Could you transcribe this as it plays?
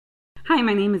Hi,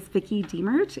 my name is Vicki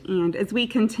Diemert, and as we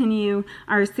continue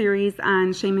our series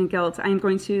on shame and guilt, I'm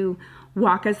going to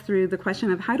walk us through the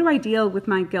question of how do I deal with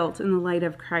my guilt in the light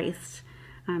of Christ.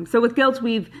 So with guilt,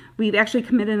 we've actually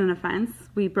committed an offense.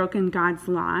 We've broken God's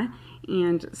law,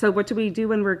 and so what do we do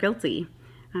when we're guilty?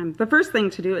 The first thing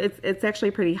to do, it's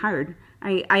actually pretty hard.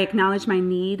 I acknowledge my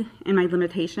need and my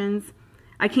limitations.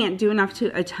 I can't do enough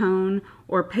to atone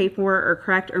or pay for or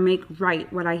correct or make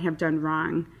right what I have done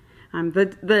wrong.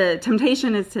 The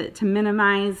temptation is to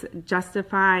minimize,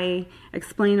 justify,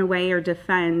 explain away, or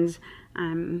defend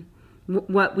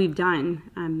what we've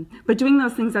done. But doing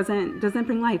those things doesn't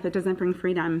bring life. It doesn't bring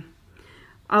freedom.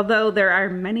 Although there are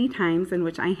many times in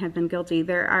which I have been guilty,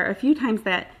 there are a few times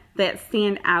that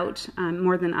stand out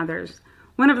more than others.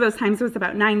 One of those times was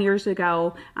about 9 years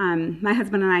ago. My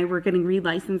husband and I were getting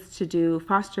relicensed to do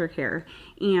foster care.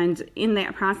 And in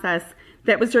that process,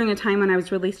 that was during a time when I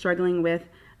was really struggling with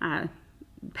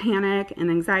panic and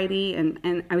anxiety,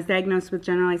 and I was diagnosed with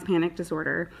generalized panic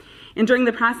disorder. And during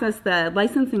the process, the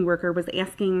licensing worker was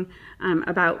asking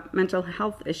about mental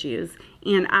health issues,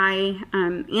 and I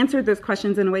answered those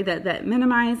questions in a way that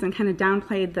minimized and kind of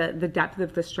downplayed the depth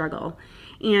of the struggle.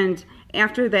 And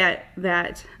after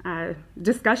that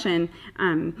discussion,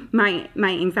 my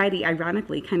anxiety,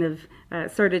 ironically, kind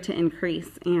of started to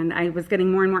increase, and I was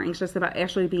getting more and more anxious about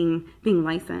actually being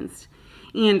licensed.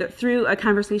 And through a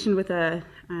conversation with a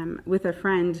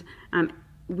friend,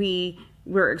 we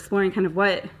were exploring kind of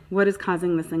what is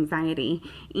causing this anxiety.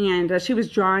 And she was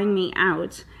drawing me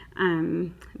out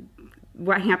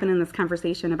what happened in this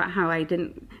conversation about how I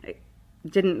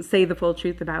didn't say the full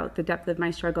truth about the depth of my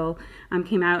struggle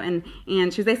came out. And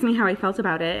she was asking me how I felt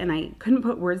about it, and I couldn't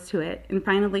put words to it. And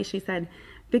finally she said,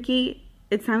 "Vicki,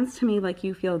 it sounds to me like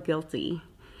you feel guilty."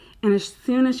 And as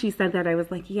soon as she said that, I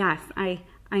was like, yes, I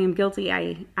am guilty.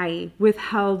 I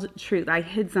withheld truth. I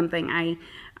hid something. I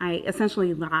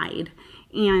essentially lied.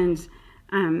 And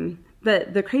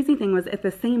the crazy thing was, at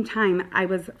the same time, I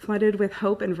was flooded with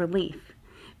hope and relief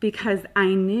because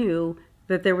I knew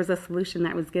that there was a solution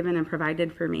that was given and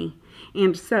provided for me.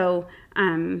 And so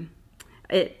 1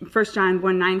 John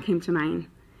 1:9 came to mind.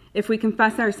 If we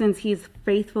confess our sins, he's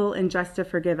faithful and just to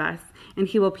forgive us, and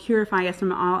he will purify us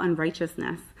from all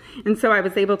unrighteousness. And so I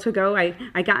was able to go,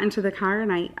 I got into the car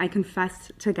and I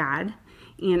confessed to God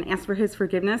and asked for his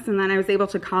forgiveness. And then I was able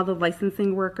to call the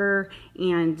licensing worker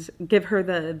and give her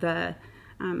the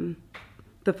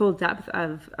full depth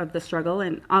of the struggle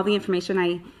and all the information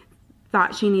I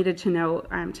thought she needed to know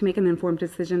to make an informed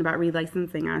decision about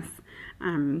relicensing us.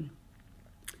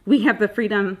 We have the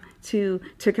freedom to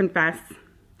confess,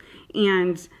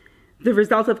 and the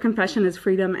result of confession is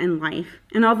freedom and life.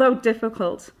 And although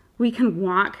difficult, we can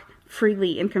walk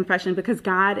freely in confession because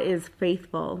God is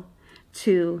faithful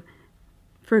to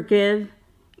forgive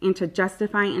and to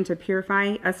justify and to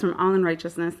purify us from all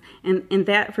unrighteousness. And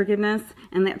that forgiveness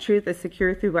and that truth is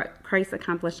secure through what Christ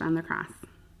accomplished on the cross.